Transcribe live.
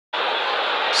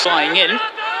Flying in.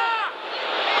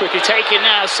 Quickly taken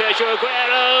now, Sergio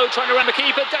Aguera trying to run the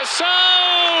keeper, does so!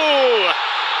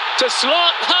 To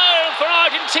slot home for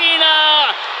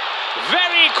Argentina.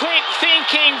 Very quick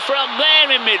thinking from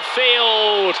them in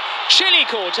midfield. Chile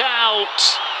caught out.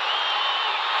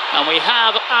 And we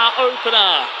have our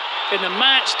opener in the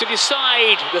match to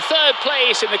decide the third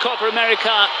place in the Copa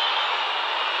America.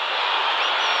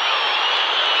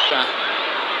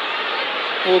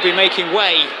 Will be making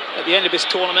way at the end of this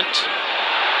tournament.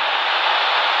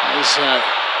 There's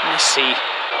Mesi.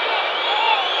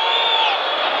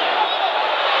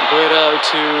 Aguera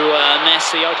to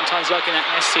Mesi. Argentine's looking at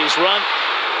Mesi's run.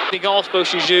 Big off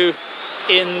Boshiju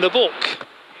in the book.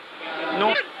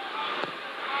 Not.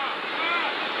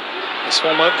 This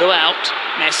one won't go out.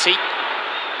 Mesi.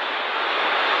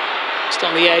 Just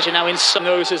on the edge and now in some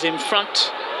noses in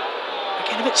front.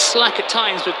 Again a bit slack at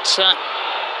times, but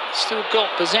still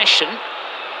got possession.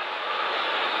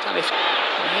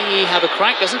 May have a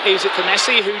crack, doesn't leave it for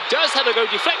Mesi, who does have a go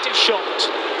deflected shot.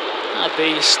 Had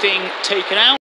the sting taken out.